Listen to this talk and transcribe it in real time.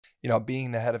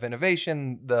being the head of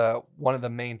innovation, one of the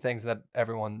main things that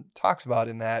everyone talks about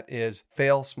in that is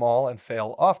fail small and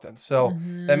fail often. So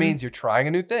that means you're trying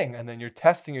a new thing and then you're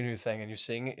testing your new thing and you're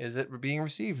seeing, is it being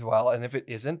received well? And if it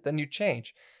isn't, then you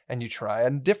change and you try a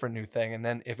different new thing. And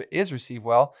then if it is received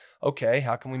well, okay,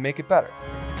 how can we make it better?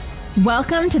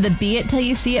 Welcome to the Be It Till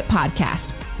You See It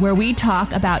podcast, where we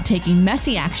talk about taking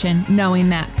messy action, knowing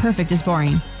that perfect is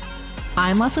boring.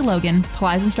 I'm Leslie Logan,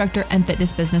 Pilates instructor and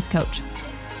fitness business coach.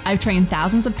 I've trained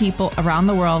thousands of people around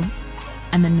the world,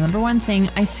 and the number one thing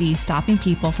I see stopping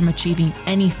people from achieving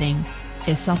anything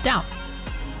is self-doubt.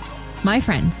 My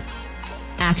friends,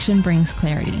 action brings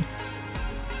clarity,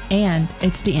 and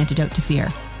it's the antidote to fear.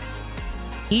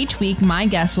 Each week, my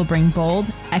guests will bring bold,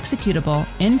 executable,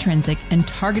 intrinsic, and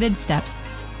targeted steps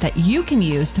that you can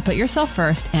use to put yourself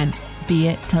first and be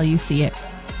it till you see it.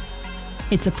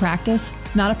 It's a practice,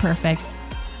 not a perfect.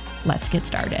 Let's get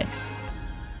started.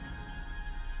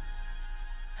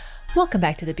 Welcome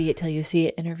back to the Be It Till You See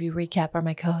It interview recap, where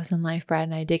my co-host in life, Brad,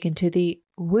 and I dig into the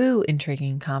woo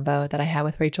intriguing combo that I had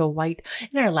with Rachel White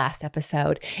in our last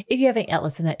episode. If you haven't yet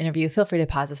listened to that interview, feel free to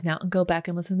pause this now and go back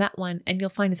and listen to that one, and you'll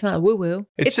find it's not a woo-woo.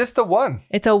 It's just a one.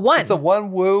 It's a one. It's a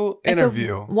one woo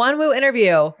interview. One woo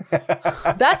interview.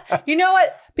 That's, you know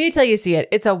what? Be It Till You See It.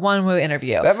 It's a one woo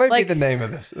interview. That might be the name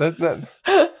of this.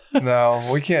 No,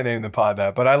 we can't name the pod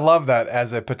that, but I love that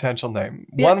as a potential name.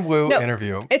 One woo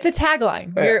interview. It's a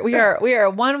tagline. We are a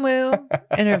one woo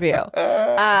interview.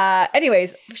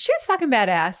 Anyways, she's fucking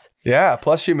badass. Yeah.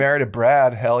 Plus she married a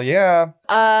Brad. Hell yeah.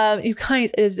 You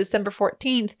guys, it is December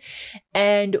 14th.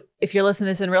 And if you're listening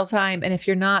to this in real time, and if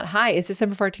you're not, hi, it's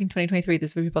December 14th, 2023.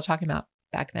 This is what people are talking about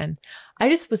back then. I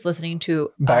just was listening to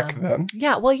back then.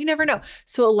 Yeah. Well, you never know.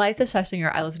 So Eliza Schlesinger,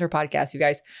 I listen to her podcast, you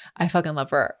guys. I fucking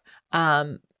love her.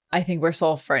 I think we're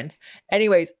soul friends.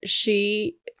 Anyways,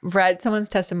 she read someone's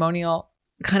testimonial,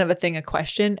 kind of a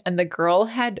question, and the girl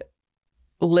had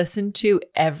listened to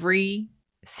every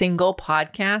single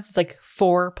podcast. It's like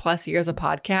 4+ years of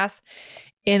podcasts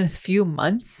in a few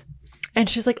months. And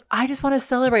she's like, I just want to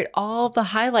celebrate all the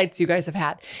highlights you guys have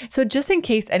had. So just in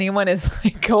case anyone is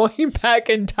like going back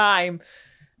in time,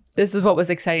 this is what was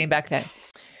exciting back then.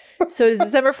 So it's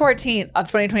December 14th of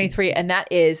 2023, and that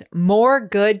is More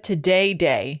Good Today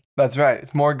Day. That's right.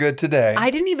 It's More Good Today. I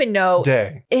didn't even know.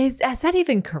 Day. Is that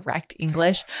even correct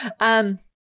English?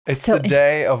 It's the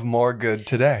day of More Good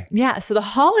Today. Yeah. So the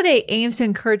holiday aims to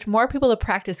encourage more people to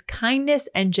practice kindness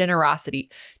and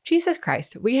generosity. Jesus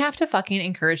Christ. We have to fucking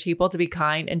encourage people to be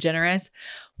kind and generous.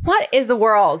 What is the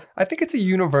world? I think it's a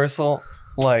universal,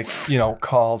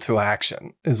 call to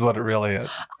action is what it really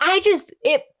is.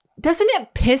 Doesn't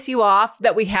it piss you off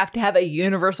that we have to have a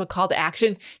universal call to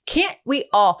action? Can't we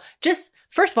all just,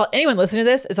 first of all, anyone listening to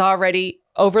this is already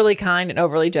overly kind and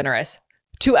overly generous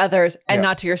to others and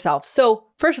not to yourself. So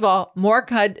first of all, more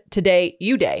good today,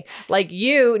 you day. Like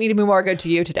you need to be more good to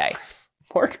you today.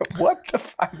 More good. What the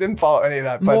fuck? I didn't follow any of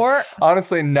that. But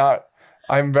honestly, not.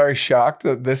 I'm very shocked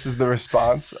that this is the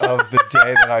response of the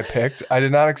day that I picked. I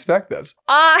did not expect this.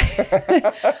 But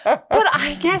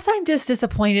I guess I'm just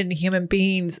disappointed in human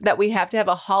beings that we have to have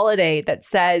a holiday that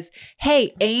says,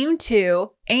 hey, aim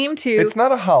to. It's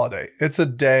not a holiday. It's a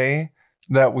day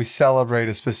that we celebrate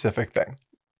a specific thing.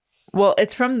 Well,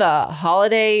 it's from the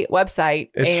holiday website.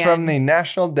 It's from the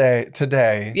National Day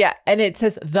Today. Yeah. And it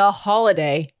says the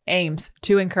holiday aims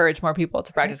to encourage more people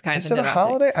to practice kindness and generosity. Is it a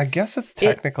holiday? I guess it's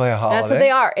technically a holiday. That's what they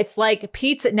are. It's like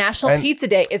National Pizza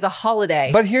Day is a holiday.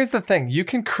 But here's the thing. You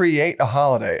can create a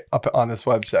holiday up on this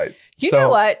website. You know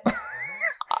what?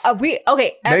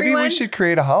 Maybe we should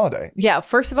create a holiday. Yeah.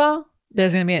 First of all,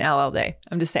 there's going to be an LL Day.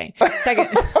 I'm just saying.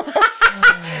 Second.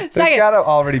 There's got to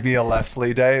already be a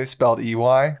Leslie Day spelled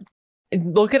EY.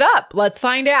 Look it up. Let's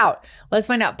find out.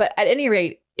 But at any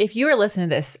rate, if you are listening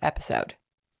to this episode,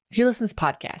 if you listen to this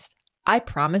podcast, I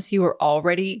promise you are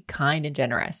already kind and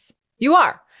generous. You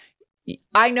are.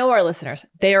 I know our listeners.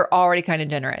 They are already kind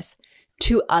and generous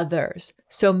to others.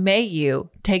 So may you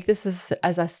take this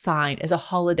as a sign, as a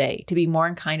holiday to be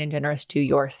more kind and generous to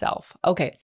yourself.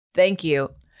 Okay. Thank you.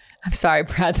 I'm sorry,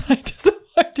 Brad, that I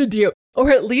disappointed you. Or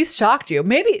at least shocked you.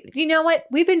 Maybe, you know what?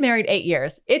 We've been married 8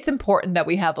 years. It's important that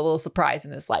we have a little surprise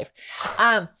in this life.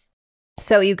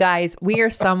 So you guys, we are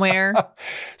somewhere.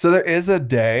 So there is a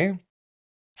day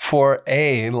for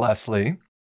a Leslie.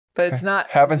 But it's not.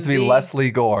 Happens to be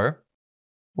Leslie Gore.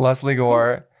 Leslie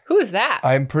Gore. Who is that?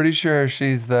 I'm pretty sure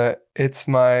she's the It's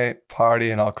My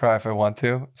Party and I'll Cry If I Want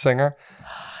To singer.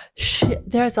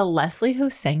 There's a Leslie who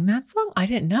sang that song? I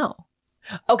didn't know.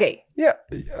 Okay. Yeah.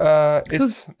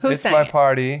 It's My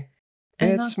Party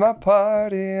It's my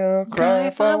party and I'll cry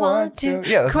if I want to.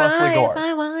 Yeah, that's Leslie Gore. If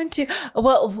I want to.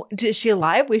 Well, is she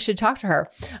alive? We should talk to her.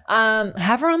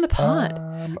 Have her on the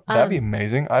pod. That'd be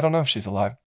amazing. I don't know if she's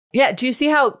alive. Yeah. Do you see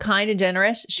how kind and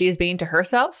generous she is being to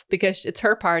herself? Because it's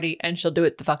her party and she'll do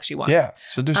it the fuck she wants. Yeah,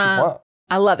 she'll do what she wants.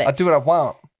 I love it. I do what I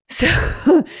want.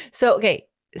 So okay.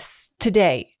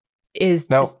 Today is...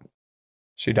 Nope.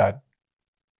 She died.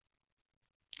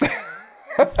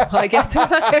 Well, I guess we're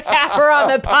not going to have her on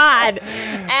the pod.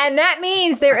 And that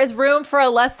means there is room for a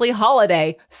Leslie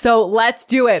Holiday. So let's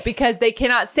do it, because they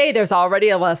cannot say there's already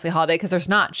a Leslie Holiday, because there's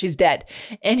not. She's dead.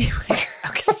 Anyways,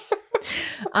 okay.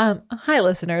 Hi,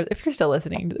 listeners. If you're still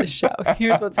listening to this show,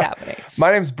 here's what's happening.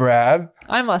 My name's Brad.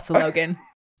 I'm Leslie Logan.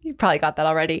 You probably got that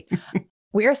already.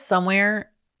 We are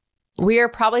somewhere. We are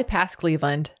probably past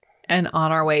Cleveland and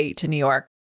on our way to New York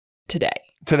today.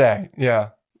 Yeah.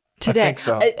 Today. I think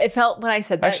so. It felt when I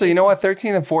said that. Actually, you know what?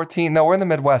 13 and 14. No, we're in the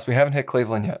Midwest. We haven't hit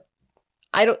Cleveland yet.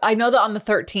 I know that on the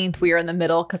 13th we are in the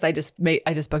middle, because I just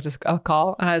booked a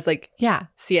call and I was like, yeah,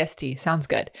 CST sounds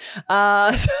good.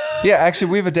 Yeah,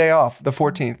 actually we have a day off, the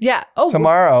 14th. Yeah. Oh,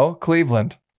 tomorrow,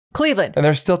 Cleveland. And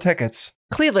there's still tickets.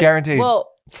 Cleveland. Guaranteed.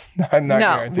 Well, I'm not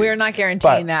guaranteed. We're not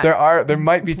guaranteeing but that. there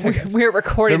might be tickets. We're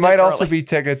recording. There might also be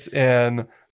tickets in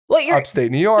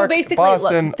upstate New York, so basically,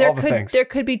 Boston, look, all the things. There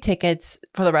could be tickets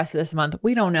for the rest of this month.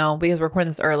 We don't know, because we're recording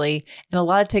this early, and a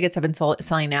lot of tickets have been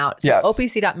selling out. So yes.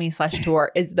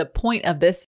 opc.me/tour is the point of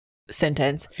this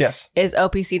sentence. Yes. Is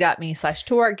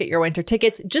opc.me/tour. Get your winter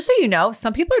tickets. Just so you know,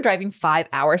 some people are driving 5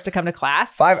 hours to come to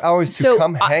class. 5 hours to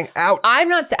come hang out. I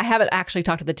haven't actually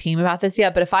talked to the team about this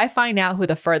yet, but if I find out who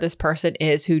the furthest person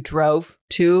is who drove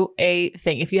to a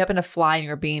thing, if you happen to fly and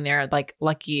you're being there, like,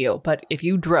 lucky you. But if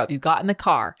you drove, you got in the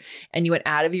car and you went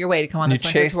out of your way to come on this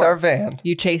winter tour.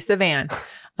 You chased the van.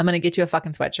 I'm going to get you a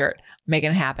fucking sweatshirt.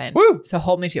 Making it happen. Woo! So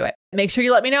hold me to it. Make sure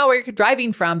you let me know where you're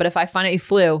driving from. But if I find out you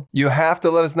flew, you have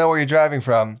to let us know where you're driving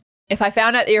from. If I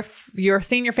found out you're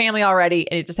seeing your family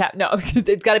already and it just happened, no,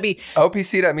 it's got to be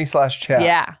opc.me/chat.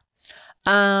 Yeah.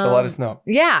 To let us know.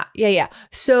 Yeah.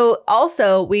 So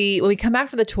also when we come back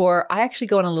from the tour, I actually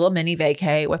go on a little mini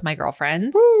vacay with my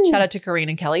girlfriends. Woo! Shout out to Corrine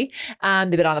and Kelly.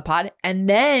 They've been on the pod. And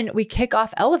then we kick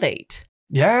off Elevate.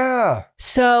 Yeah.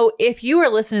 So if you are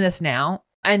listening to this now,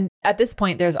 and at this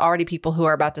point, there's already people who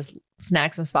are about to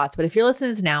snag some spots. But if you're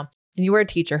listening to this now and you were a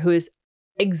teacher who is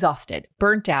exhausted,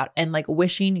 burnt out, and like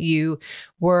wishing you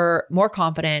were more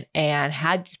confident and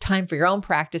had time for your own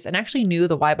practice and actually knew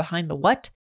the why behind the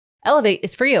what, Elevate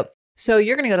is for you. So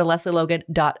you're going to go to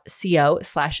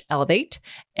leslielogan.co/elevate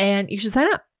and you should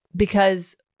sign up,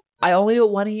 because I only do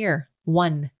it one a year.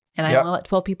 And I only let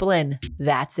 12 people in.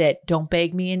 That's it. Don't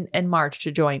beg me in March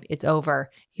to join. It's over.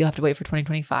 You'll have to wait for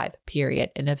 2025. Period.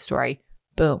 End of story.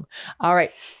 Boom. All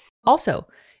right. Also,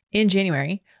 in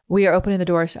January, we are opening the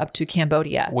doors up to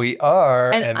Cambodia. We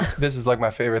are. And this is like my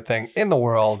favorite thing in the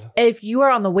world. If you are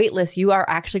on the wait list, you are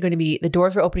actually going to be, the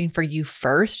doors are opening for you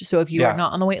first. So if you are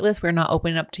not on the wait list, we're not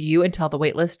opening up to you until the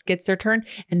wait list gets their turn.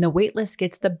 And the wait list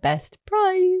gets the best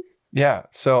price. Yeah.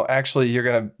 So actually, you're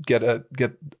going to get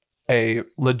a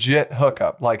legit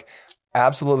hookup, like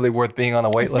absolutely worth being on a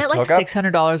wait list. Isn't it like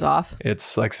 $600 off?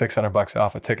 It's like $600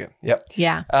 off a ticket. Yep.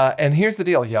 Yeah. And here's the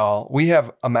deal, y'all. We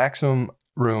have a maximum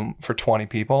room for 20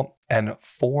 people and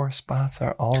 4 spots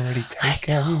are already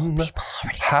taken.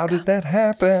 How did that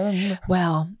happen?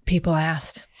 Well, people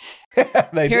asked.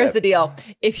 Here's the deal.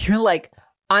 If you're like,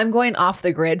 I'm going off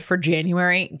the grid for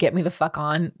January, get me the fuck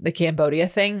on the Cambodia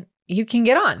thing, you can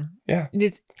get on. Yeah.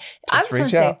 I was going to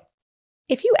say,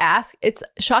 if you ask, it's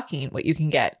shocking what you can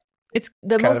get. It's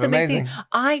the most amazing.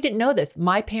 I didn't know this.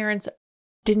 My parents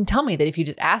didn't tell me that if you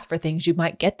just ask for things, you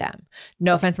might get them.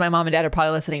 No offense, my mom and dad are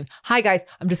probably listening. Hi, guys.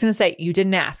 I'm just going to say, you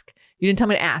didn't ask. You didn't tell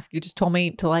me to ask. You just told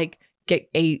me to like get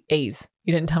A's.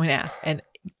 You didn't tell me to ask. And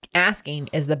asking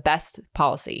is the best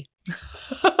policy.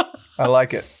 I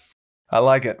like it.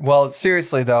 Well,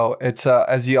 seriously, though, it's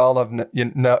as you all have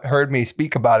heard me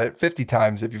speak about it 50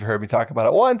 times if you've heard me talk about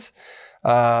it once.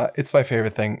 It's my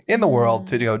favorite thing in the world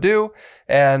to go do.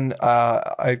 And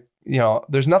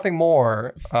there's nothing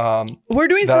more we're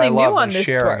doing something new on this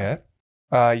tour.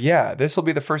 It. This will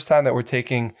be the first time that we're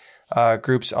taking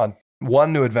groups on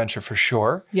one new adventure for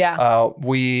sure. Yeah.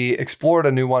 We explored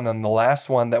a new one on the last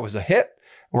one that was a hit.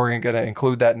 We're going to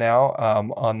include that now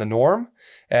on the Norm.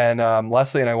 And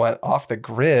Leslie and I went off the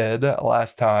grid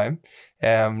last time,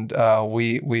 and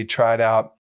we tried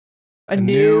out a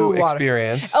new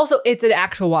experience. Also, it's an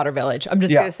actual water village. I'm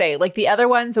just going to say, like the other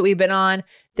ones that we've been on,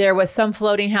 there was some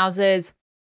floating houses,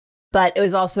 but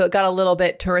it got a little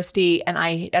bit touristy, and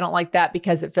I don't like that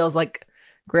because it feels like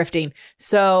grifting.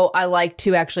 So I like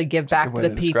to actually give back to the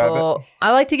people.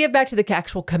 I like to give back to the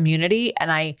actual community.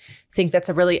 And I think that's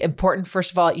a really important,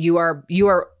 first of all, you are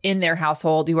in their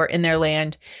household, you are in their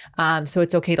land. So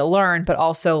it's okay to learn, but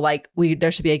also like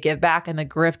there should be a give back, and the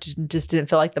grift just didn't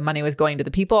feel like the money was going to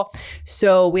the people.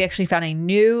 So we actually found a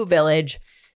new village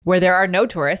where there are no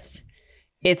tourists.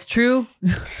 It's true.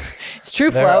 It's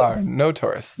true float. There are no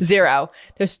tourists. Zero.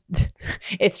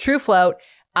 It's true float.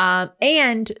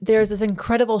 And there's this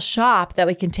incredible shop that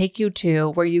we can take you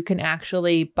to where you can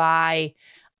actually buy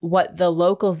what the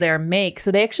locals there make.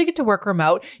 So they actually get to work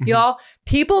remote. Y'all,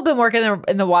 people have been working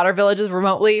in the water villages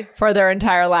remotely for their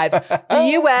entire lives.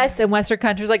 The US and Western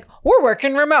countries, like, we're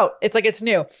working remote. It's like it's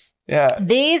new. Yeah.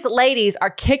 These ladies are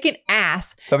kicking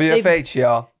ass. WFH,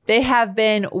 y'all. They have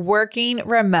been working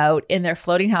remote in their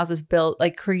floating houses, built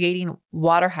like creating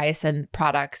water hyacinth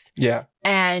products. Yeah.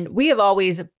 And we have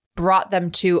always brought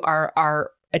them to our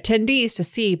attendees to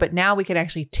see, but now we can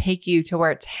actually take you to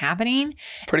where it's happening.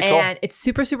 Pretty cool. And it's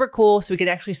super, super cool. So we can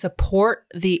actually support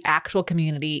the actual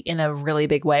community in a really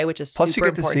big way, which is Plus super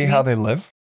important. Plus you get to see how they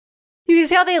live. You can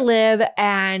see how they live,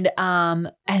 and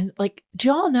like, do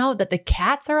y'all know that the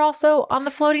cats are also on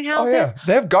the floating houses? Oh yeah,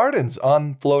 they have gardens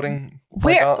on floating.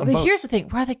 Here's the thing: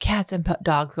 where are the cats and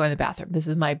dogs going to the bathroom? This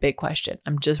is my big question.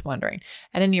 I'm just wondering.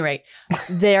 At any rate,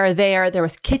 they are there. There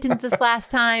was kittens this last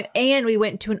time, and we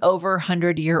went to an over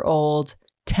 100-year-old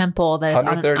temple that is on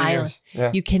an island. Years.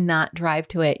 Yeah. You cannot drive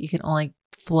to it. You can only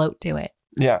float to it.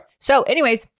 Yeah. So,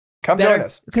 anyways. Come join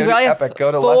us. Because we already have epic.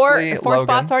 Go to four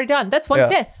spots already done. That's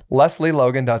 1/5.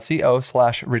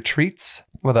 LeslieLogan.co/retreats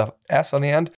with a S on the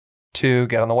end to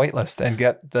get on the wait list and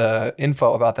get the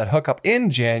info about that hookup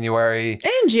in January.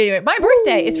 My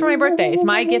birthday. It's for my birthday. It's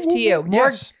my gift to you.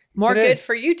 More good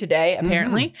for you today,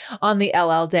 apparently, on the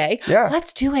LL day. Yeah.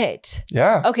 Let's do it.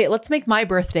 Yeah. Okay, let's make my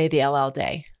birthday the LL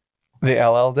day. The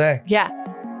LL day. Yeah.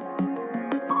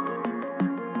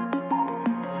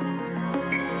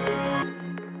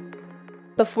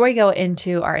 Before we go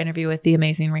into our interview with the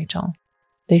amazing Rachel,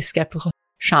 the skeptical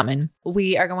shaman,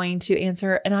 we are going to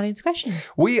answer an audience question.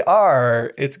 We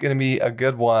are. It's going to be a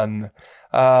good one.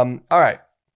 All right.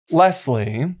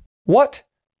 Leslie, what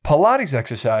Pilates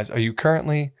exercise are you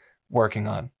currently working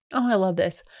on? Oh, I love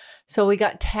this. So we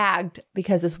got tagged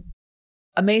because this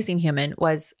amazing human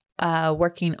was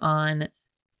working on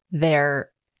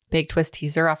their big twist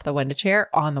teaser off the window chair,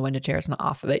 on the window chair. It's not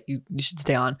off of it. You should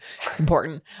stay on. It's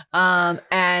important.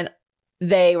 And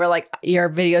they were like, your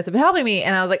videos have been helping me.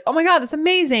 And I was like, oh my God, that's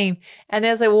amazing. And they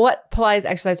was like, well, what Pilates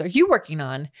exercise are you working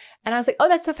on? And I was like, oh,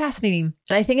 that's so fascinating.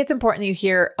 And I think it's important that you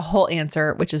hear a whole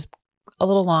answer, which is a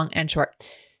little long and short.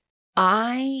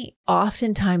 I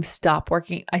oftentimes stop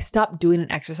doing an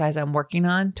exercise I'm working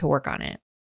on to work on it.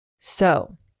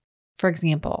 So, for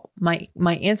example, my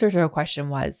answer to a question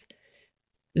was,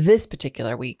 this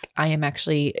particular week, I am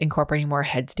actually incorporating more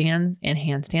headstands and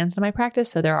handstands into my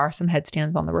practice. So there are some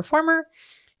headstands on the reformer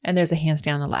and there's a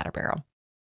handstand on the ladder barrel.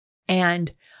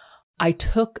 And I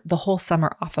took the whole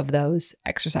summer off of those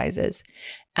exercises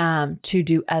to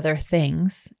do other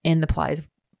things in the Pilates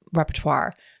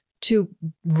repertoire to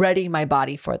ready my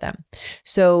body for them.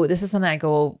 So this is something I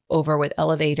go over with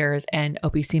elevators and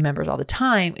OPC members all the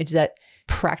time. It's that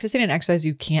practicing an exercise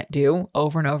you can't do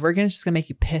over and over again is just going to make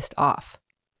you pissed off.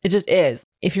 It just is.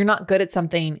 If you're not good at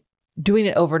something, doing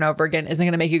it over and over again isn't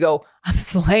going to make you go, I'm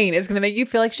slaying. It's going to make you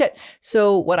feel like shit.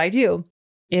 So what I do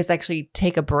is actually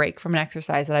take a break from an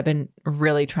exercise that I've been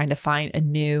really trying to find a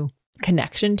new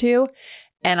connection to.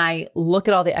 And I look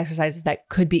at all the exercises that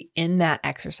could be in that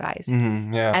exercise.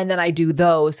 And then I do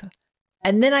those.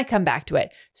 And then I come back to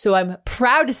it. So I'm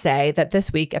proud to say that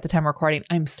this week at the time of recording,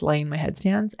 I'm slaying my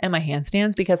headstands and my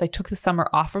handstands because I took the summer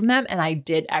off from them and I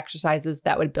did exercises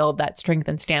that would build that strength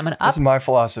and stamina up. This is my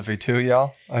philosophy too,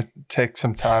 y'all. I take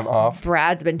some time off.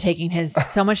 Brad's been taking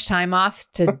so much time off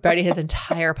to ready his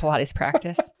entire Pilates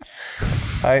practice.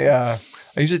 I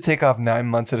usually take off 9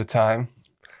 months at a time.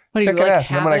 What are you like?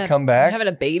 And then when I come back, having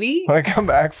a baby? When I come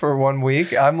back for 1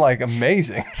 week, I'm like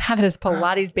amazing. Having his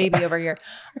Pilates baby over here.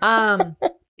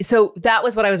 So that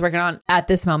was what I was working on at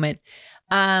this moment.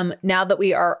 Now that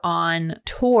we are on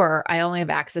tour, I only have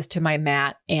access to my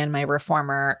mat and my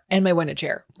reformer and my window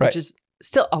chair, which is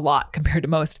still a lot compared to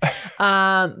most.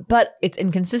 But it's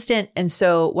inconsistent. And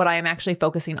so what I am actually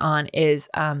focusing on is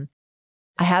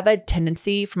I have a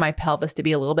tendency for my pelvis to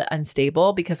be a little bit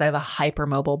unstable because I have a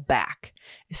hypermobile back,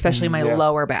 especially my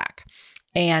lower back.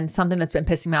 And something that's been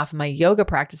pissing me off in my yoga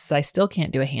practice is I still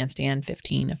can't do a handstand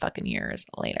 15 fucking years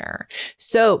later.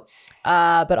 So,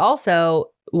 but also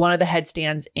one of the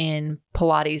headstands in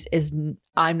Pilates is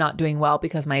I'm not doing well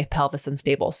because my pelvis is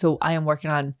unstable. So I am working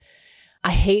on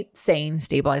I hate saying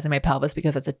stabilizing my pelvis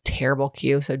because that's a terrible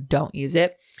cue. So don't use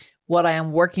it. What I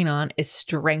am working on is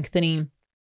strengthening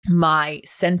my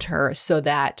center so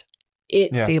that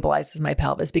it stabilizes my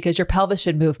pelvis, because your pelvis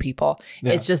should move, people.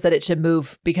 Yeah. It's just that it should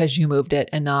move because you moved it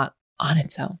and not on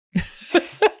its own.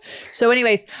 So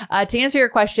anyways, to answer your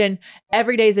question,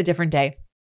 every day is a different day.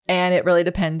 And it really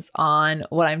depends on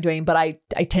what I'm doing. But I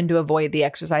tend to avoid the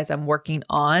exercise I'm working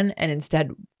on and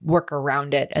instead work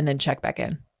around it and then check back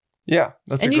in. Yeah,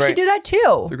 and you should do that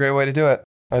too. It's a great way to do it.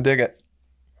 I dig it.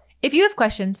 If you have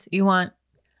questions you want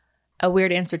a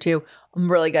weird answer to,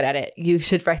 I'm really good at it. You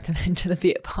should write them into the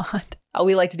Be It Pod.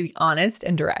 We like to be honest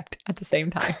and direct at the same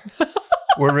time.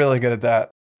 We're really good at that.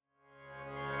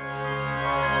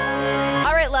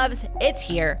 Loves, it's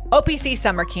here. OPC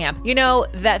Summer Camp. You know,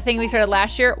 that thing we started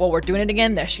last year? Well, we're doing it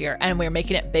again this year, and we're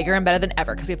making it bigger and better than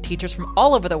ever because we have teachers from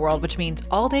all over the world, which means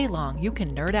all day long, you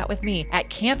can nerd out with me at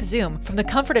Camp Zoom from the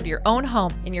comfort of your own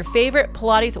home in your favorite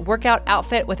Pilates workout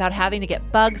outfit without having to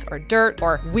get bugs or dirt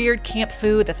or weird camp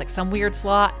food that's like some weird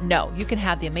slaw. No, you can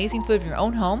have the amazing food from your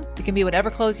own home. You can be whatever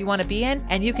clothes you want to be in,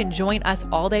 and you can join us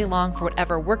all day long for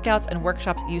whatever workouts and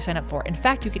workshops you sign up for. In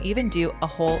fact, you can even do a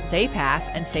whole day pass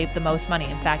and save the most money.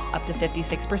 In fact, up to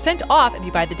 56% off if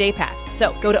you buy the day pass.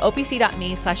 So go to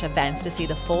opc.me/events to see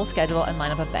the full schedule and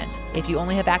lineup of events. If you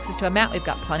only have access to a mat, we've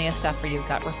got plenty of stuff for you. We've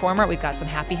got Reformer. We've got some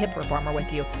Happy Hip Reformer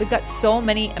with you. We've got so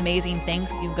many amazing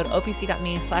things. You can go to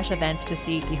opc.me/events to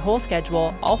see the whole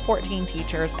schedule, all 14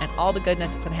 teachers, and all the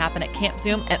goodness that's going to happen at Camp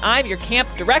Zoom. And I'm your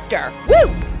camp director.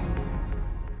 Woo!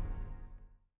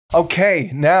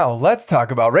 Okay, now let's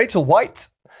talk about Rachel White.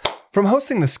 From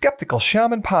hosting the Skeptical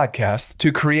Shaman podcast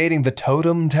to creating the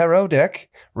Totem Tarot deck,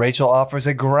 Rachel offers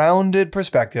a grounded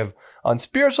perspective on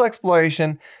spiritual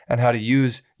exploration and how to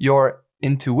use your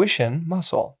intuition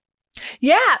muscle.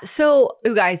 Yeah. So,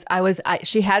 you guys,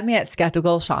 she had me at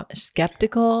Skeptical Shaman.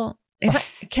 Skeptical.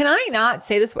 Can I not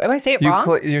say this? Am I saying it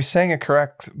wrong? You're saying it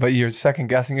correct, but you're second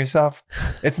guessing yourself.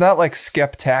 It's not like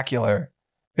skeptacular.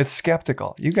 It's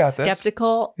skeptical. You got this.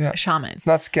 Skeptical Shaman. It's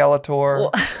not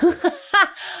Skeletor.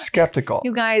 Skeptical.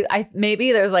 You guys,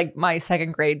 maybe there's like my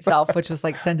second grade self, which was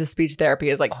like sent to speech therapy,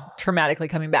 is like traumatically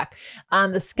coming back.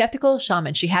 The Skeptical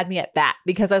Shaman, she had me at that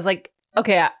because I was like,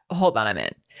 okay, hold on, I'm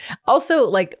in. Also,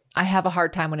 like, I have a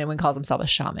hard time when anyone calls himself a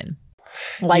shaman.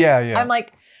 Like, yeah. I'm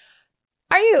like,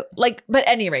 are you like, but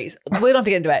anyways, we don't have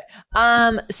to get into it.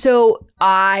 So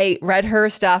I read her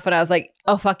stuff and I was like,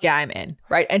 oh, fuck yeah, I'm in.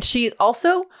 Right. And she's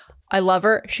also, I love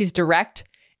her. She's direct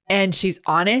and she's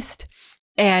honest.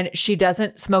 And she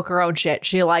doesn't smoke her own shit.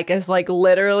 She is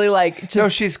literally just... No,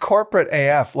 she's corporate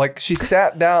AF. Like, she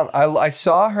sat down. I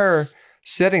saw her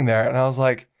sitting there and I was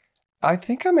like, I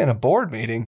think I'm in a board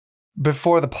meeting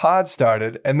before the pod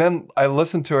started. And then I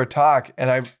listened to her talk and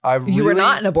I really... You were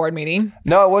not in a board meeting.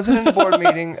 No, I wasn't in a board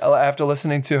meeting after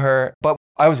listening to her. But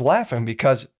I was laughing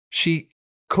because she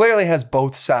clearly has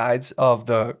both sides of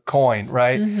the coin,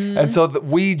 right? Mm-hmm. And so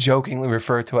we jokingly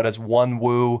refer to it as one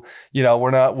woo. You know,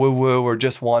 we're not woo woo, we're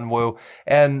just one woo.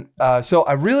 And so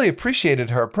I really appreciated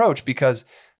her approach because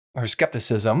her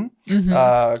skepticism. Mm-hmm.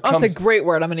 That's a great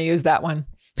word. I'm going to use that one.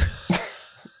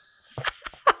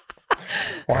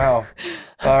 Wow.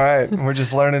 All right. We're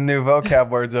just learning new vocab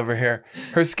words over here.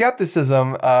 Her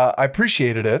skepticism, I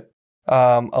appreciated it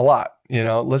a lot. You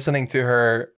know, listening to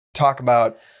her talk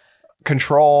about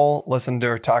control, listen to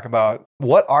her talk about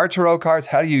what are tarot cards,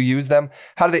 how do you use them,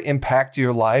 how do they impact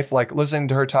your life, like listening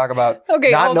to her talk about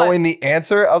not knowing the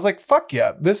answer. I was like, fuck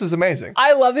yeah, this is amazing.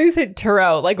 I love that you said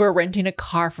tarot, like we're renting a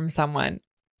car from someone.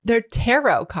 They're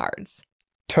tarot cards.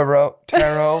 Tarot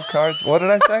cards. What did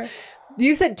I say?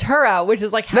 You said tarot, which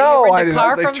is like how you rent a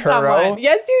car from someone.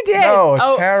 Yes, you did. No,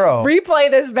 tarot. Replay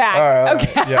this back. All right,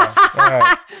 okay. Yeah.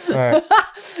 All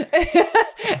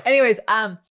right. Anyways,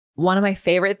 one of my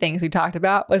favorite things we talked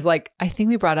about was like, I think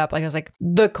we brought up, like, I was like,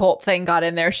 the cult thing got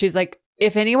in there. She's like,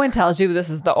 if anyone tells you this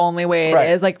is the only way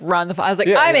it is, like, run the, I was like,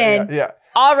 I'm in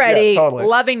already, totally.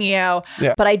 Loving you.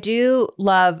 Yeah. But I do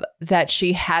love that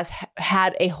she has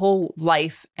had a whole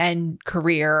life and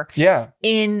career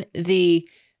in the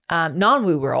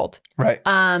non-woo world. Right.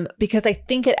 Because I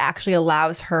think it actually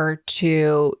allows her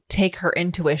to take her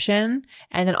intuition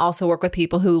and then also work with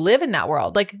people who live in that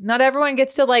world. Like, not everyone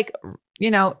gets to, like,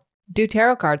 you know, do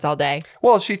tarot cards all day.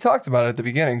 Well, she talked about it at the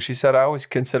beginning. She said, I always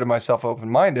consider myself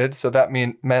open-minded. So that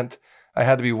meant I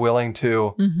had to be willing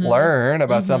to learn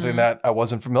about something that I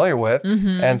wasn't familiar with.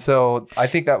 Mm-hmm. And so I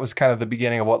think that was kind of the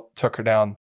beginning of what took her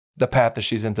down the path that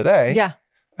she's in today. Yeah.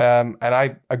 And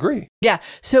I agree. Yeah.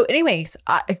 So anyways,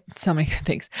 so many good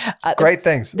things. Great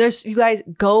things. You guys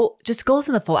go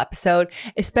listen to the full episode,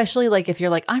 especially like if you're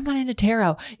like, I'm not into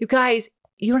tarot. You guys,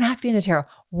 you don't have to be into tarot.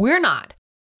 We're not.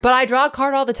 But I draw a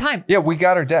card all the time. Yeah, we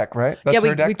got our deck, right? That's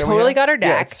we totally got our deck.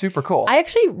 Yeah, it's super cool. I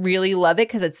actually really love it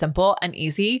because it's simple and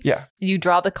easy. Yeah. You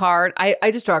draw the card.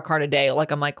 I just draw a card a day. Like,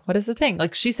 I'm like, what is the thing?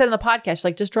 Like she said in the podcast, she's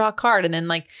like, just draw a card and then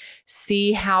like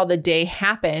see how the day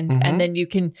happens. And then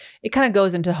it kind of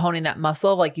goes into honing that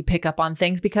muscle. Like you pick up on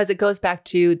things because it goes back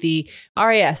to the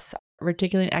RAS,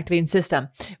 reticular activating system,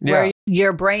 where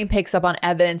your brain picks up on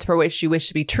evidence for which you wish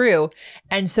to be true.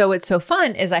 And so it's so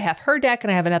fun is I have her deck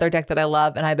and I have another deck that I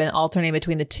love and I've been alternating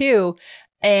between the two.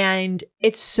 And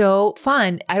it's so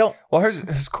fun. Well, hers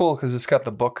is cool because it's got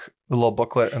the little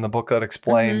booklet, and the booklet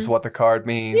explains what the card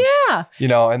means. Yeah. You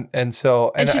know, and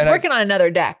so. And she's working on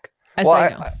another deck.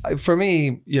 For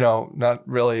me, you know, not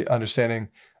really understanding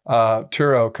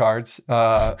tarot cards,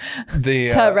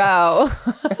 tarot.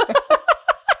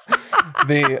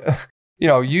 You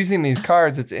know, using these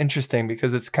cards, it's interesting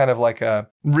because it's kind of like a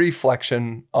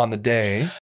reflection on the day,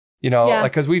 you know,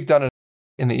 like, because we've done it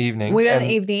in the evening. We done it in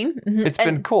the evening. It's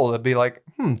been cool to be like,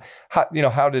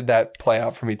 how did that play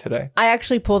out for me today? I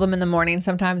actually pull them in the morning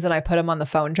sometimes and I put them on the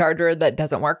phone charger that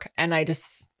doesn't work. And I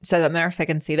just set them there so I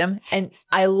can see them. And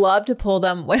I love to pull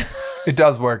them when it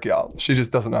does work, y'all. She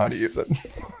just doesn't know how to use it.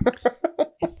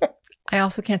 I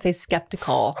also can't say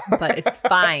skeptical, but it's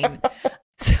fine.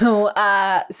 So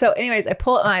anyways, I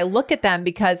pull it and I look at them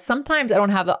because sometimes I don't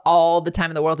have all the time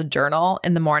in the world to journal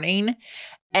in the morning,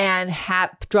 and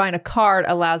drawing a card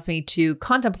allows me to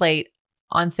contemplate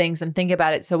on things and think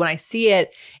about it. So when I see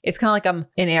it, it's kind of like I'm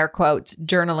in air quotes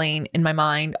journaling in my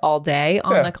mind all day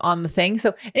on the thing.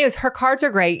 So anyways, her cards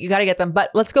are great. You got to get them,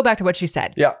 but let's go back to what she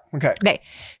said. Yeah. Okay.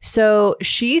 So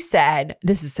she said,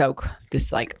 this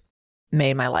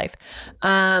made my life.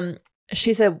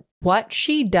 She said, what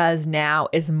she does now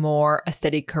is more a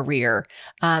steady career.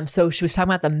 So she was talking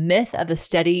about the myth of the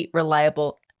steady,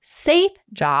 reliable, safe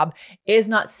job is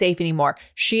not safe anymore.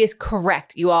 She is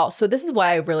correct, you all. So this is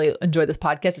why I really enjoy this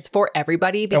podcast. It's for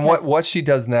everybody. And what she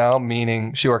does now,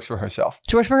 meaning she works for herself.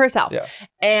 She works for herself. Yeah.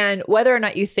 And whether or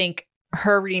not you think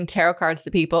her reading tarot cards to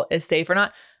people is safe or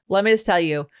not, let me just tell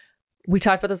you, we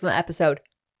talked about this in the episode.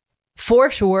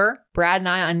 For sure, Brad and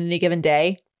I on any given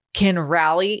day can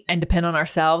rally and depend on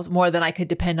ourselves more than I could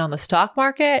depend on the stock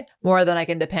market, more than I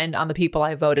can depend on the people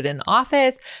I voted in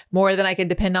office, more than I can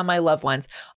depend on my loved ones.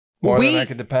 More than I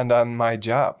could depend on my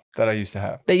job that I used to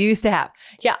have.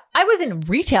 Yeah. I was in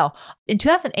retail in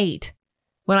 2008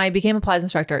 when I became a Pilates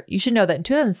instructor. You should know that in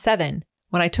 2007,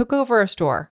 when I took over a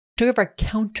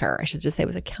counter, I should just say it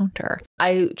was a counter.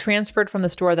 I transferred from the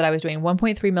store that I was doing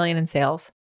 1.3 million in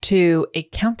sales to a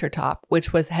countertop, which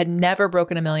had never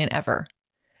broken $1 million ever.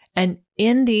 And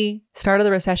in the start of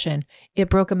the recession, it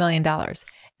broke $1 million.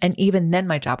 And even then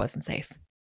my job wasn't safe.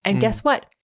 And guess what?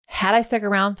 Had I stuck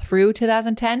around through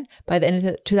 2010, by the end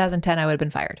of 2010, I would have been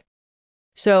fired.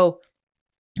 So,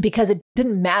 because it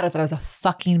didn't matter that I was a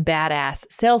fucking badass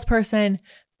salesperson,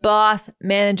 boss,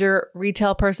 manager,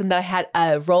 retail person, that I had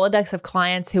a Rolodex of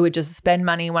clients who would just spend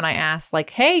money when I asked,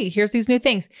 like, hey, here's these new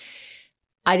things.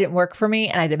 I didn't work for me,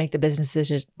 and I didn't make the business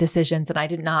decisions, and I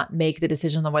did not make the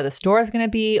decision on where the store is going to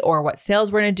be or what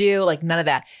sales we're going to do, like none of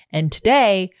that. And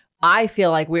today, I feel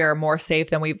like we are more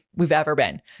safe than we've ever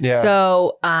been. Yeah.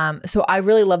 So I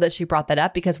really love that she brought that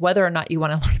up, because whether or not you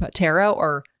want to learn about tarot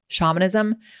or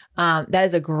shamanism, that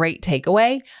is a great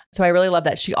takeaway. So I really love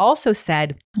that. She also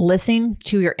said, listening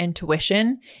to your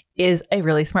intuition is a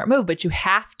really smart move, but you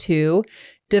have to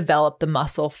develop the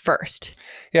muscle first.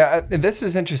 Yeah. This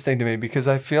is interesting to me because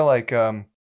I feel like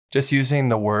just using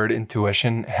the word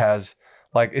intuition has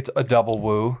it's a double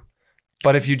woo.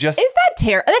 But if you just... Is that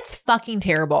terrible? That's fucking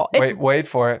terrible. Wait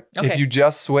for it. Okay. If you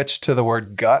just switch to the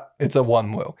word gut, it's a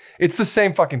one woo. It's the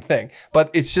same fucking thing, but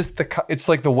it's just it's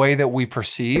like the way that we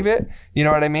perceive it. You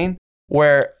know what I mean?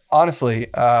 Where honestly,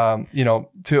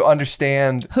 to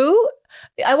understand...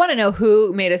 I want to know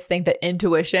who made us think that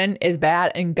intuition is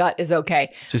bad and gut is okay.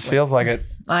 It just feels like it.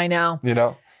 I know. You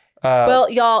know? Well,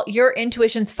 y'all, your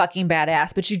intuition's fucking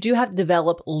badass, but you do have to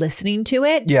develop listening to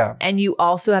it. Yeah. And you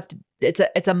also have to,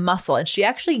 it's a muscle. And she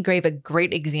actually gave a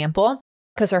great example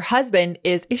because her husband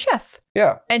is a chef.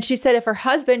 Yeah. And she said if her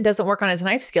husband doesn't work on his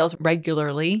knife skills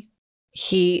regularly,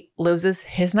 he loses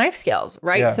his knife skills,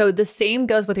 right? Yeah. So the same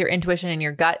goes with your intuition and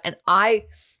your gut. And I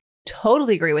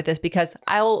totally agree with this because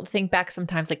I'll think back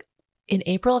sometimes, like in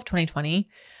April of 2020,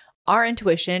 our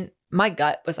intuition, my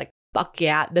gut was like, fuck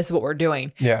yeah, this is what we're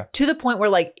doing. Yeah. To the point where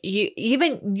like you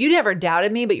never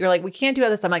doubted me, but you're like, we can't do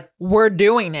this. I'm like, we're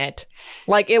doing it.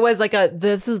 Like it was like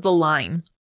this is the line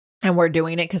and we're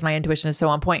doing it because my intuition is so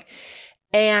on point.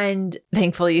 And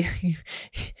thankfully,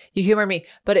 you humor me,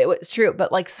 but it was true.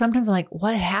 But like sometimes I'm like,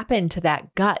 what happened to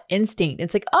that gut instinct?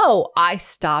 It's like, oh, I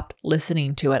stopped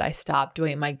listening to it. I stopped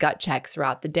doing my gut checks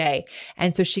throughout the day.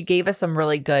 And so she gave us some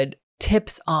really good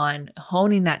tips on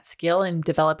honing that skill and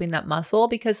developing that muscle,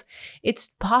 because it's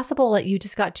possible that you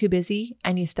just got too busy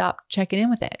and you stopped checking in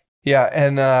with it. Yeah.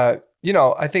 And,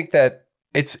 I think that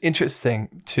it's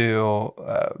interesting to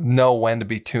know when to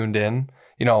be tuned in.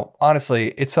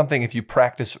 Honestly, it's something if you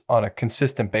practice on a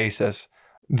consistent basis,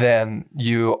 then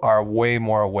you are way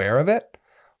more aware of it,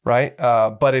 right?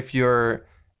 But if you're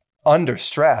under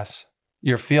stress,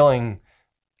 you're feeling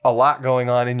a lot going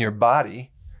on in your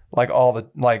body, like all the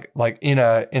like in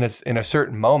a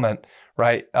certain moment,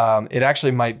 right? It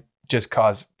actually might just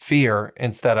cause fear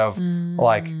instead of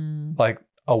like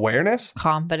awareness,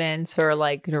 confidence, or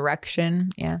like direction.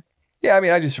 Yeah. Yeah. I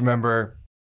mean,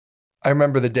 I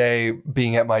remember the day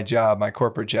being at my job, my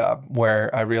corporate job,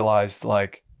 where I realized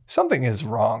like something is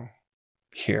wrong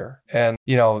here. And,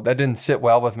 that didn't sit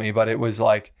well with me, but it was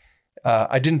like,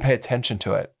 I didn't pay attention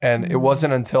to it. And it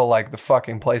wasn't until like the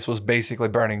fucking place was basically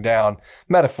burning down,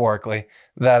 metaphorically,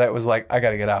 that it was like, I got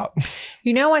to get out.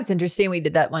 You know what's interesting? We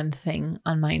did that one thing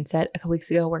on Mindset a couple weeks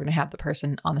ago. We're going to have the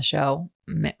person on the show.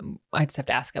 I just have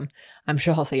to ask him. I'm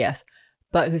sure he'll say yes.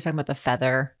 But he was talking about the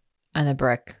feather and the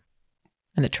brick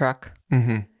and the truck.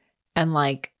 Mm-hmm. And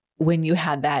like when you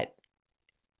had that,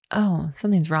 oh,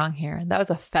 something's wrong here. That was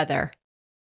a feather.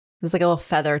 It was like a little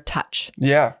feather touch.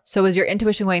 Yeah. So was your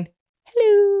intuition going,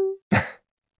 hello,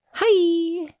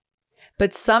 hi?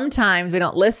 But sometimes we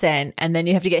don't listen, and then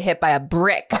you have to get hit by a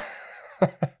brick.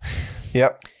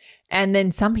 Yep. And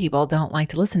then some people don't like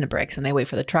to listen to bricks and they wait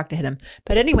for the truck to hit them.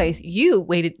 But anyways, you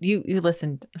waited, you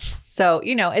listened. So,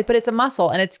 but it's a muscle,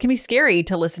 and it can be scary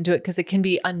to listen to it because it can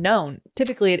be unknown.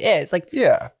 Typically it is like,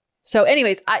 yeah. So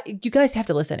anyways, you guys have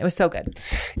to listen. It was so good.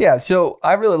 Yeah. So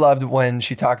I really loved when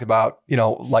she talked about,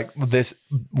 like this,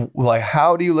 like,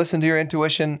 how do you listen to your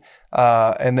intuition?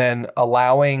 And then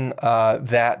allowing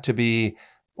that to be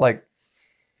like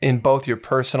in both your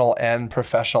personal and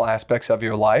professional aspects of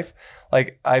your life.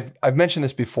 Like I've mentioned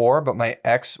this before, but my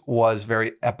ex was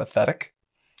very empathetic,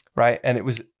 right? And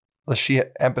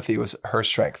empathy was her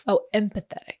strength. Oh,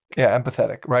 empathetic. Yeah,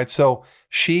 empathetic, right? So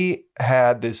she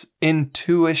had this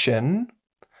intuition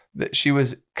that she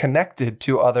was connected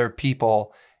to other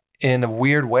people in a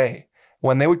weird way.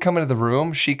 When they would come into the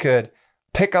room, she could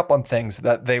pick up on things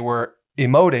that they were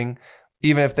emoting,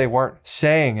 even if they weren't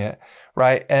saying it,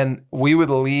 right? And we would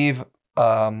leave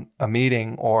a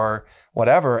meeting or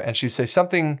whatever, and she'd say,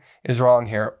 something is wrong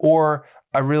here, or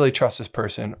I really trust this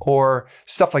person, or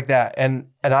stuff like that. And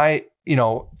I,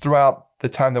 throughout the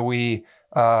time that we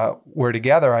were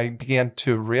together, I began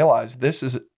to realize this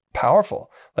is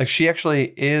powerful. Like she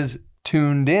actually is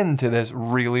tuned into this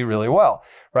really, really well,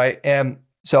 right? And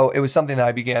so it was something that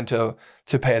I began to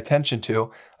pay attention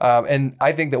to. And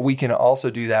I think that we can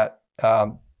also do that,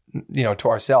 to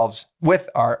ourselves, with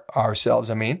ourselves.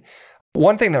 I mean,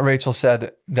 one thing that Rachel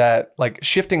said, that like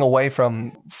shifting away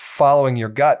from following your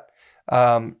gut,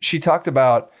 she talked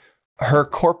about her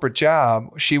corporate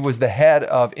job. She was the head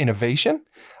of innovation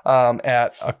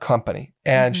at a company.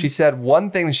 And she said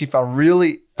one thing that she found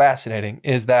really fascinating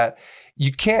is that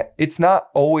it's not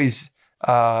always,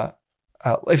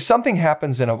 if something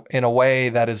happens in a way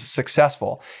that is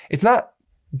successful, it's not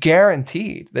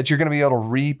guaranteed that you're going to be able to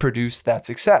reproduce that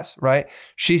success, right?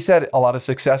 She said a lot of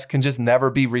success can just never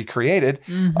be recreated.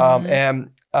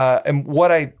 And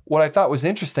what I thought was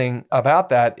interesting about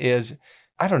that is,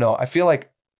 I don't know, I feel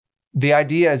like the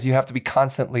idea is you have to be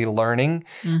constantly learning.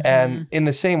 And in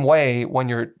the same way, when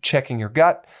you're checking your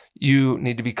gut, you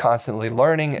need to be constantly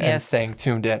learning and staying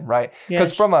tuned in, right?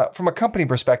 Because from a company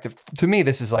perspective, to me,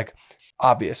 this is like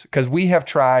obvious, because we have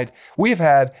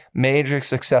had major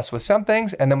success with some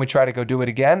things, and then we try to go do it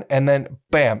again, and then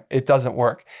bam, it doesn't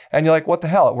work. And you're like, what the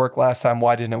hell? It worked last time.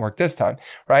 Why didn't it work this time?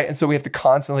 Right? And so we have to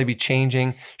constantly be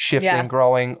changing, shifting,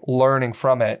 growing, learning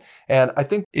from it. And I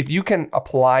think if you can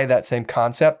apply that same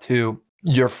concept to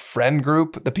your friend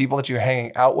group, the people that you're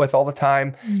hanging out with all the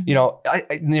time,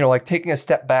 like taking a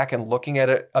step back and looking at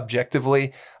it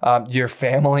objectively, your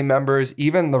family members,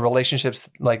 even the relationships,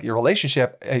 like your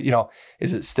relationship,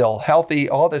 is it still healthy?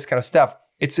 All this kind of stuff.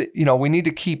 It's, we need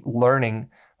to keep learning.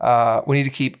 We need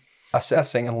to keep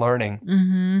assessing and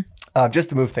learning just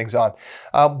to move things on.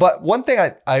 But one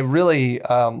thing I really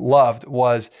loved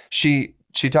was she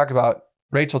talked about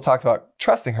Rachel talked about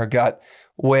trusting her gut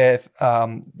with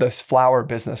this flower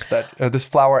business this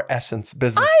flower essence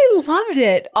business. I loved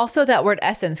it. Also, that word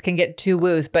essence can get too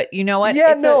woos, but you know what?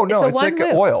 Yeah, it's like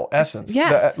an oil essence.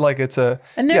 Yes.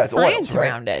 And there's science oils, right?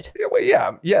 around it.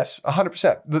 Yeah, yes,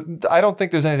 100%. I don't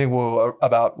think there's anything woo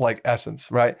about like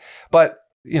essence, right? But,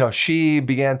 she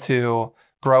began to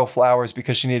grow flowers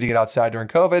because she needed to get outside during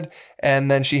COVID. And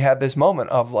then she had this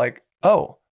moment of like,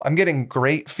 oh, I'm getting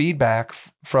great feedback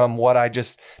from what I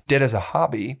just did as a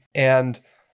hobby. And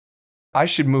I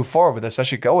should move forward with this. I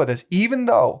should go with this, even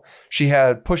though she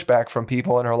had pushback from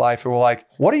people in her life who were like,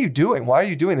 what are you doing? Why are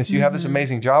you doing this? You have this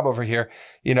amazing job over here,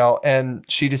 and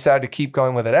she decided to keep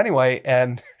going with it anyway.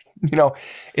 And,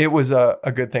 it was a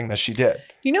good thing that she did,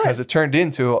 because it turned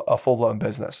into a full-blown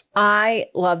business. I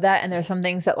love that. And there's some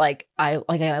things that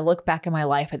I look back in my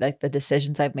life at like the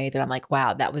decisions I've made that I'm like,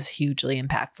 wow, that was hugely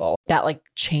impactful. That like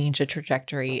changed the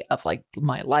trajectory of like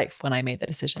my life when I made the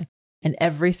decision. And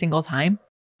every single time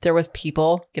there was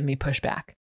people giving me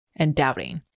pushback and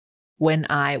doubting. When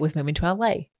I was moving to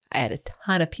LA, I had a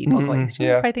ton of people going, "Is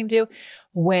this the right thing to do?"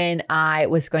 When I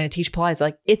was going to teach Pilates,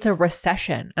 like, it's a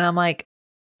recession. And I'm like,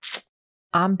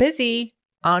 I'm busy.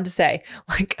 I don't just say,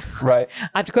 like, right.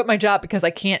 I have to quit my job because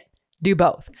I can't do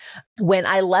both. When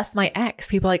I left my ex,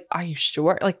 people were like, are you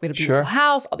sure? Like, we had a beautiful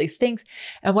house, all these things.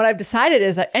 And what I've decided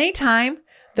is that anytime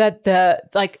that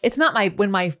it's not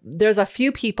there's a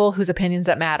few people whose opinions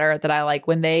that matter that I like,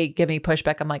 when they give me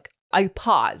pushback, I'm like, I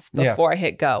pause before I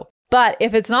hit go. But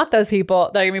if it's not those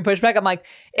people that are giving me pushback, I'm like,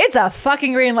 it's a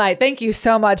fucking green light. Thank you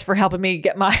so much for helping me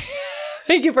get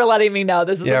thank you for letting me know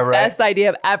this is the best idea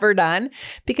I've ever done.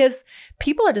 Because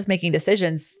people are just making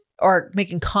decisions or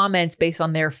making comments based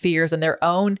on their fears and their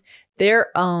own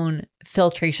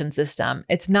filtration system.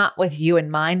 It's not with you in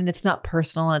mind, and it's not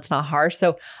personal, and it's not harsh.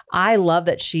 So I love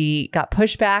that she got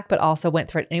pushback, but also went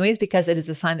through it anyways, because it is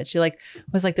a sign that she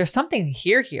was like, there's something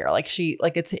here. Like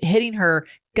it's hitting her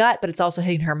gut, but it's also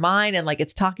hitting her mind, and like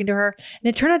it's talking to her. And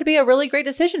it turned out to be a really great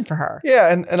decision for her.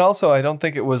 Yeah. And also I don't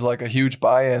think it was like a huge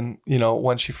buy-in,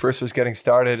 when she first was getting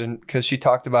started, and because she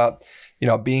talked about,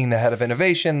 being the head of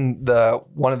innovation,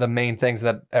 one of the main things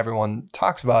that everyone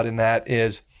talks about in that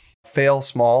is fail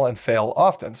small and fail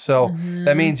often. So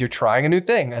that means you're trying a new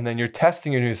thing, and then you're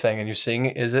testing your new thing, and you're seeing,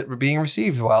 is it being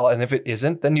received well? And if it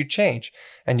isn't, then you change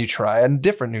and you try a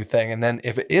different new thing. And then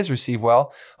if it is received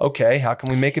well, okay, how can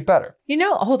we make it better?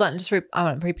 Hold on. I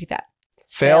want to repeat that.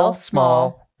 Fail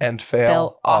small and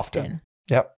fail often.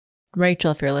 Yep.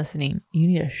 Rachel, if you're listening, you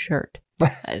need a shirt.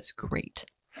 That is great.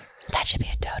 That should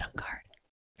be a totem card.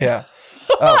 Yeah.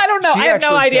 I don't know. I have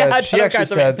no idea how she actually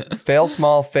said fail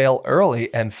small, fail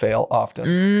early, and fail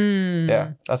often.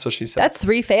 Yeah, that's what she said. That's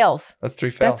 3 fails. That's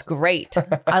 3 fails. That's great.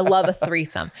 I love a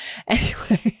threesome.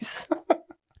 Anyways.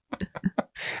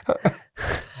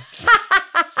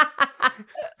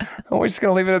 We're just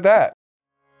going to leave it at that.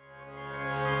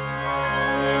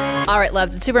 All right,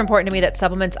 loves, it's super important to me that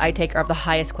supplements I take are of the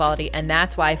highest quality, and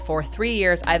that's why for 3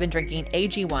 years I've been drinking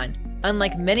AG1.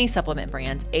 Unlike many supplement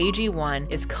brands,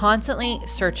 AG1 is constantly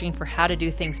searching for how to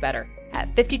do things better.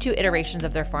 At 52 iterations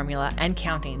of their formula and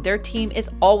counting, their team is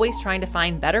always trying to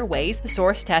find better ways to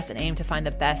source, test, and aim to find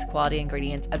the best quality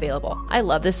ingredients available. I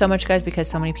love this so much, guys, because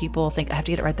so many people think I have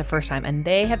to get it right the first time, and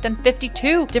they have done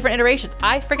 52 different iterations.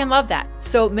 I freaking love that.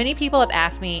 So many people have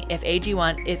asked me if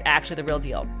AG1 is actually the real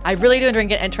deal. I really do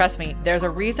drink it, and trust me, there's a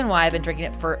reason why I've been drinking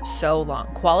it for so long.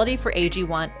 Quality for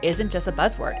AG1 isn't just a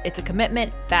buzzword. It's a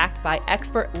commitment backed by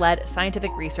expert-led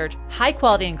scientific research,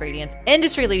 high-quality ingredients,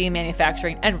 industry-leading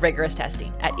manufacturing, and rigorous testing.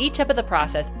 At each step of the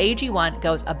process, AG1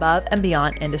 goes above and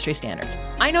beyond industry standards.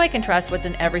 I know I can trust what's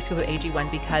in every scoop of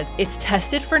AG1 because it's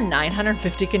tested for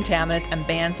 950 contaminants and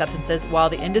banned substances, while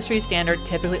the industry standard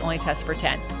typically only tests for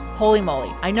 10. Holy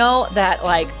moly. I know that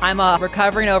I'm a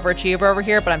recovering overachiever over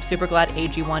here, but I'm super glad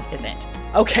AG1 isn't.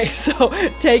 Okay, so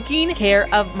taking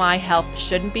care of my health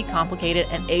shouldn't be complicated,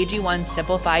 and AG1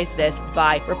 simplifies this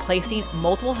by replacing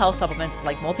multiple health supplements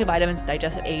like multivitamins,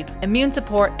 digestive aids, immune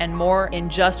support, and more in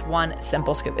just one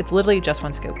simple scoop. It's literally just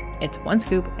one scoop. It's one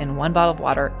scoop in one bottle of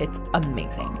water. It's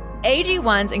amazing.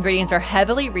 AG1's ingredients are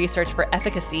heavily researched for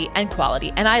efficacy and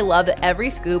quality, and I love that every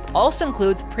scoop also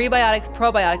includes prebiotics,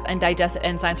 probiotics, and digestive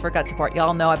enzymes for gut support.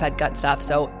 Y'all know I've had gut stuff,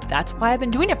 so that's why I've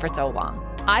been doing it for so long.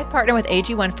 I've partnered with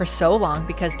AG1 for so long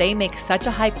because they make such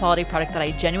a high quality product that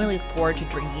I genuinely look forward to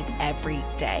drinking every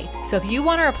day. So if you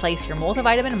want to replace your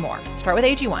multivitamin and more, start with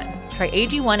AG1. Try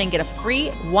AG1 and get a free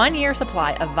 1-year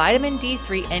supply of vitamin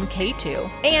D3 and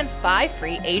K2 and 5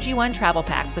 free AG1 travel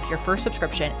packs with your first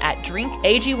subscription at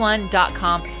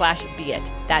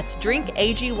drinkag1.com/beit. That's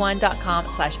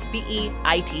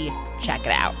drinkag1.com/BEIT. Check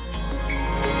it out.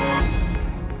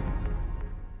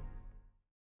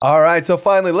 All right, so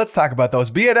finally, let's talk about those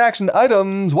Be It action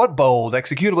items. What bold,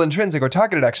 executable, intrinsic, or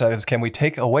targeted action items can we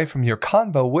take away from your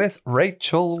convo with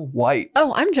Rachel White?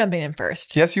 Oh, I'm jumping in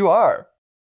first. Yes, you are.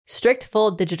 Strict full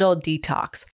digital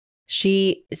detox.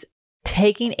 She is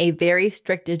taking a very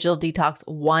strict digital detox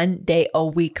 1 day a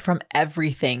week from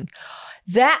everything.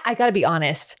 That, I gotta be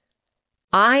honest,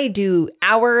 I do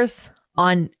hours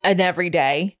on an every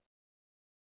day.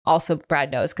 Also,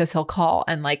 Brad knows because he'll call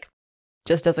and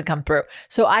just doesn't come through.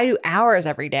 So I do hours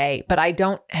every day, but I've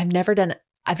never done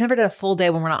a full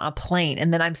day when we're not on a plane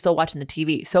and then I'm still watching the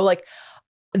TV. So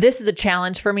this is a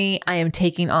challenge for me. I am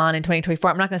taking on in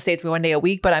 2024. I'm not going to say it's 1 day a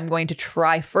week, but I'm going to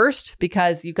try first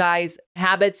because you guys,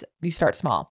 habits, you start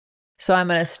small. So I'm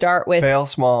going to start with fail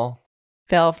small,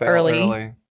 fail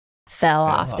early, fail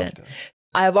often.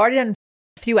 I've already done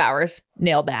a few hours,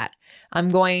 nailed that. I'm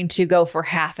going to go for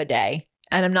half a day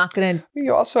and I'm not going to.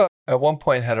 You also at one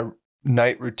point had a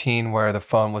night routine where the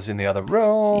phone was in the other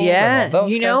room. Yeah. And all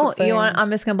those kinds of things.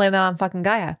 I'm just going to blame that on fucking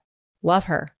Gaia. Love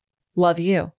her. Love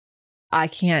you. I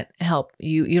can't help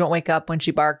you. You don't wake up when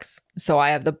she barks. So I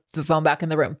have the phone back in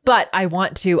the room, but I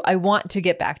want to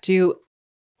get back to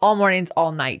all mornings,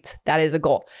 all nights. That is a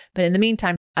goal. But in the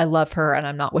meantime, I love her and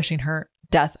I'm not wishing her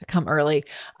death come early.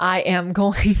 I am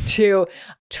going to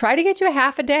try to get to a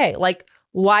half a day.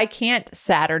 Why can't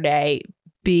Saturday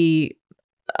be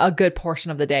a good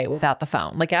portion of the day without the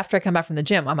phone? After I come back from the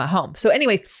gym, I'm at home. So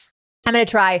anyways, I'm going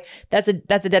to try. That's a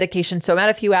dedication. So I'm at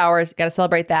a few hours, got to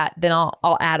celebrate that. Then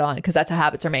I'll add on because that's how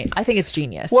habits are made. I think it's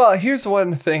genius. Well, here's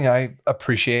one thing I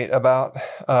appreciate about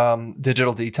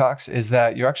digital detox is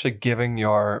that you're actually giving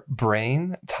your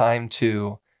brain time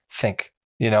to think,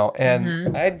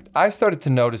 and I started to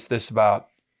notice this about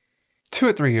 2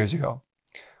 or 3 years ago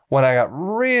when I got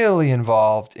really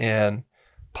involved in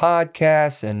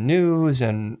podcasts and news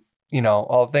and,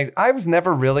 all the things. I was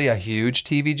never really a huge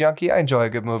TV junkie. I enjoy a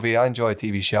good movie. I enjoy a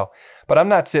TV show, but I'm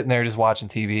not sitting there just watching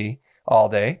TV all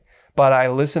day, but I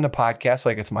listen to podcasts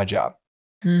like it's my job.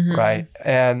 Right.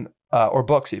 And, or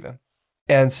books even.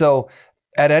 And so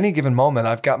at any given moment,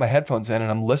 I've got my headphones in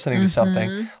and I'm listening to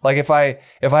something. If I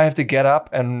have to get up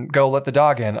and go let the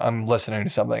dog in, I'm listening to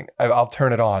something. I'll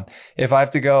turn it on. If I'm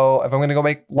going to go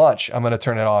make lunch, I'm going to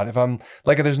turn it on. If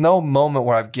there's no moment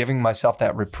where I'm giving myself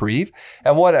that reprieve.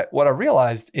 And what I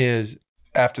realized is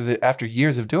after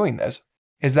years of doing this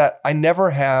is that I never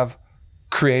have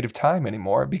creative time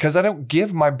anymore because I don't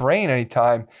give my brain any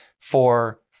time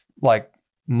for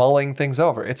mulling things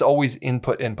over. It's always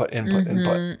input.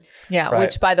 Yeah, right?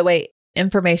 Which, by the way,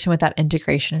 information without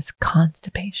integration is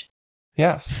constipation.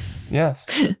 Yes,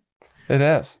 it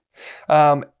is.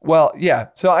 Well, yeah.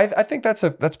 So I think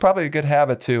that's probably a good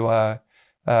habit to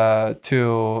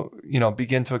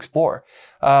begin to explore.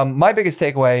 My biggest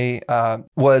takeaway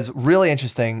was really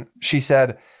interesting. She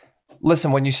said,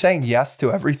 "Listen, when you're saying yes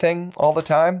to everything all the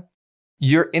time,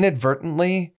 you're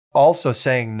inadvertently also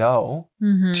saying no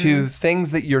to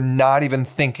things that you're not even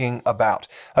thinking about."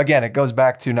 Again, it goes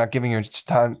back to not giving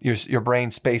your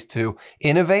brain space to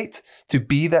innovate, to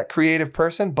be that creative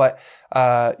person. But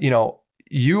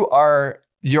you're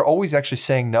always actually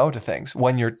saying no to things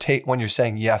when you're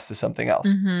saying yes to something else.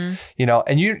 And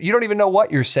you don't even know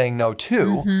what you're saying no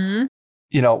to.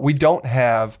 We don't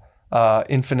have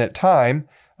infinite time.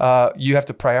 You have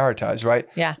to prioritize, right?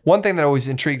 Yeah. One thing that always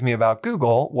intrigued me about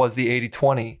Google was the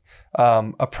 80-20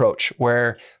 approach,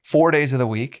 where 4 days of the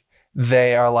week,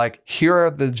 they are like,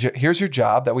 here's your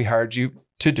job that we hired you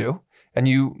to do, and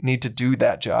you need to do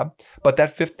that job. But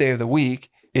that 5th day of the week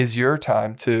is your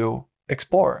time to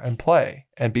explore and play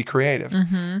and be creative.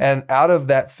 And out of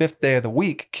that 5th day of the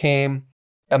week came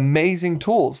amazing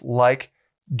tools like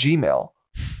Gmail,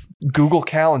 Google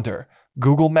Calendar,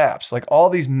 Google Maps, all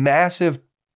these massive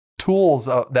tools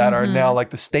that are now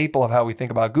the staple of how we think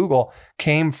about Google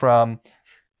came from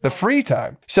the free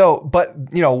time. So, but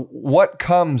what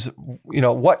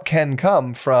can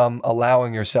come from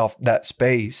allowing yourself that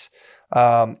space?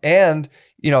 And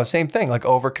same thing,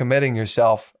 overcommitting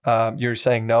yourself. You're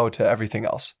saying no to everything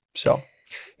else. So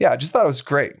yeah, I just thought it was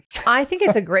great. I think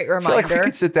it's a great reminder. I feel we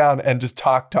could sit down and just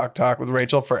talk with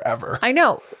Rachel forever. I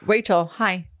know. Rachel,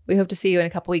 hi. We hope to see you in a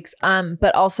couple weeks.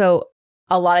 But also,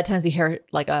 a lot of times you hear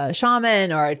a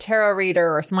shaman or a tarot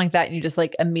reader or something like that, and you just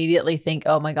immediately think,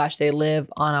 oh my gosh, they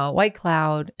live on a white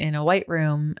cloud in a white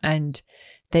room and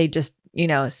they just,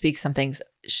 speak some things.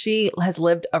 She has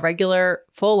lived a regular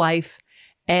full life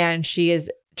and she is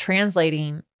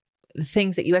translating the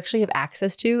things that you actually have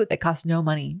access to that cost no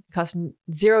money, cost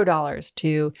 $0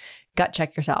 to gut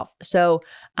check yourself. So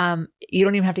you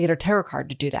don't even have to get a tarot card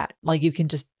to do that. You can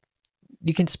just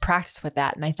you can just practice with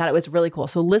that. And I thought it was really cool.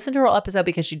 So listen to her whole episode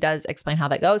because she does explain how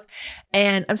that goes.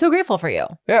 And I'm so grateful for you.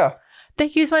 Yeah.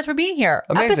 Thank you so much for being here.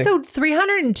 Amazing. Episode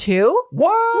 302.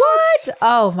 What?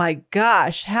 Oh my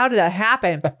gosh. How did that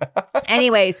happen?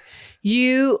 Anyways,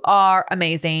 you are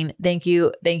amazing. Thank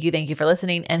you. Thank you. Thank you for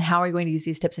listening. And how are you going to use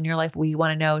these tips in your life? We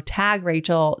want to know. Tag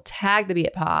Rachel, tag the Be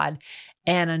It Pod.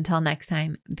 And until next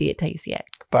time, be it till you see it.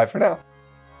 Bye for now.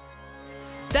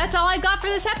 That's all I got for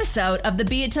this episode of the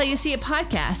Be It Till You See It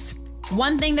podcast.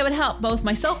 One thing that would help both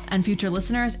myself and future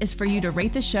listeners is for you to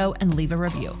rate the show and leave a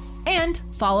review. And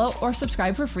follow or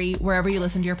subscribe for free wherever you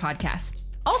listen to your podcast.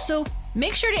 Also,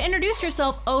 make sure to introduce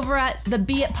yourself over at the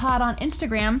Be It Pod on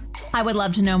Instagram. I would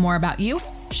love to know more about you.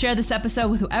 Share this episode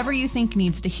with whoever you think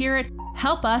needs to hear it.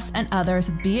 Help us and others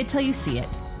be it till you see it.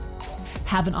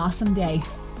 Have an awesome day.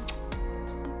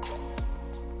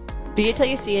 Be It Till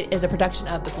You See It is a production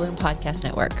of the Bloom Podcast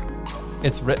Network.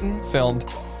 It's written, filmed,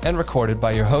 and recorded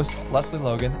by your host, Leslie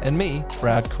Logan, and me,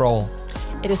 Brad Kroll.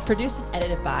 It is produced and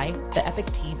edited by the epic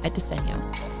team at Diseño.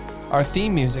 Our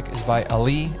theme music is by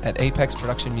Ali at Apex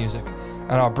Production Music,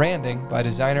 and our branding by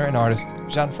designer and artist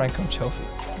Gianfranco Cioffi.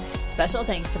 Special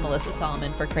thanks to Melissa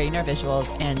Solomon for creating our visuals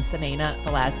and Samena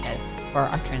Velazquez for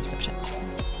our transcriptions.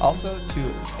 Also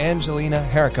to Angelina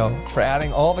Herrico for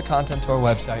adding all the content to our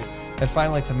website, and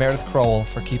finally to Meredith Crowell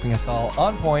for keeping us all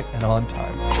on point and on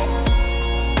time.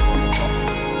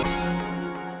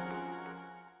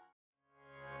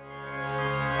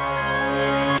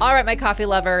 All right, my coffee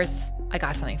lovers, I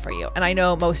got something for you. And I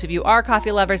know most of you are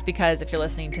coffee lovers because if you're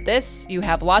listening to this, you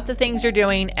have lots of things you're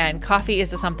doing, and coffee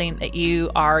is something that you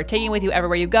are taking with you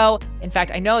everywhere you go. In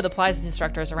fact, I know the Pilates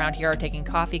instructors around here are taking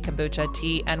coffee, kombucha,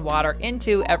 tea, and water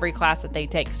into every class that they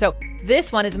take. So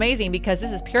this one is amazing because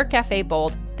this is Pure Cafe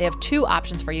Bold. They have two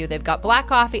options for you. They've got black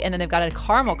coffee and then they've got a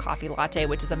caramel coffee latte,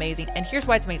 which is amazing. And here's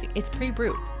why it's amazing. It's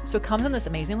pre-brewed. So it comes in this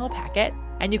amazing little packet,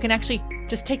 and you can actually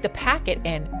just take the packet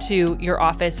in to your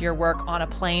office, your work, on a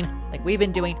plane like we've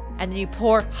been doing. And then you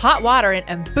pour hot water in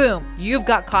and boom, you've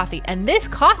got coffee. And this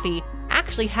coffee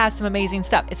actually has some amazing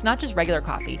stuff. It's not just regular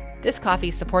coffee. This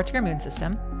coffee supports your immune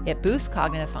system. It boosts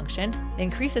cognitive function, it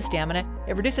increases stamina,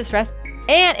 it reduces stress,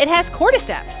 and it has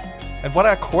cordyceps. And what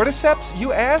are cordyceps,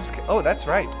 you ask? Oh, that's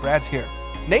right, Brad's here.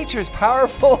 Nature's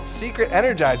powerful secret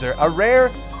energizer, a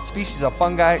rare species of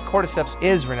fungi. Cordyceps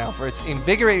is renowned for its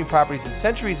invigorating properties and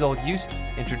centuries-old use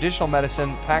in traditional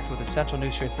medicine, packed with essential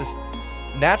nutrients. This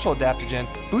natural adaptogen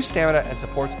boosts stamina and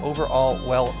supports overall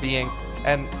well-being.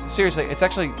 And seriously, it's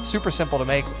actually super simple to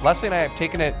make. Leslie and I have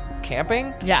taken it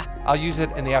camping. Yeah. I'll use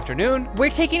it in the afternoon. We're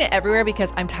taking it everywhere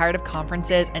because I'm tired of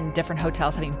conferences and different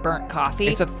hotels having burnt coffee.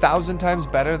 It's 1,000 times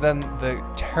better than the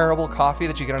terrible coffee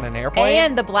that you get on an airplane.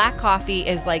 And the black coffee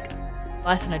is like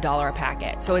less than $1 a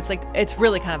packet. So it's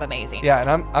really kind of amazing. Yeah,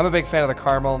 and I'm a big fan of the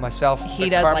caramel myself. He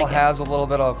the does caramel like it. has a little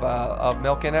bit of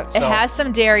milk in it. So. It has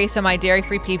some dairy, so my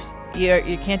dairy-free peeps,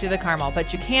 you can't do the caramel,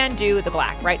 but you can do the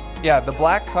black, right? Yeah, the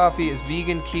black coffee is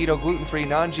vegan, keto, gluten-free,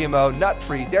 non-GMO,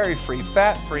 nut-free, dairy-free,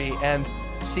 fat-free, and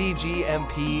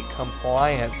CGMP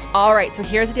compliant. All right, so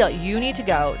here's the deal. You need to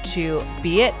go to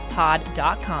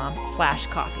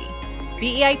beitpod.com/coffee.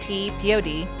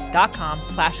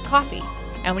 beitpod.com/coffee.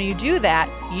 And when you do that,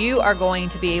 you are going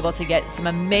to be able to get some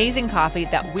amazing coffee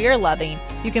that we're loving.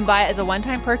 You can buy it as a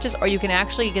one-time purchase, or you can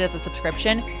actually get it as a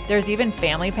subscription. There's even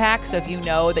family packs. So if you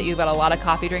know that you've got a lot of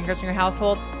coffee drinkers in your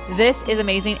household, this is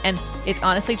amazing. And it's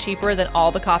honestly cheaper than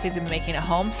all the coffees we've been making at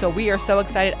home. So we are so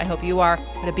excited. I hope you are.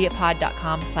 Go to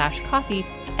beitpod.com/coffee.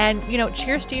 And,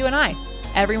 cheers to you and I.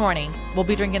 Every morning, we'll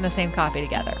be drinking the same coffee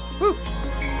together. Woo!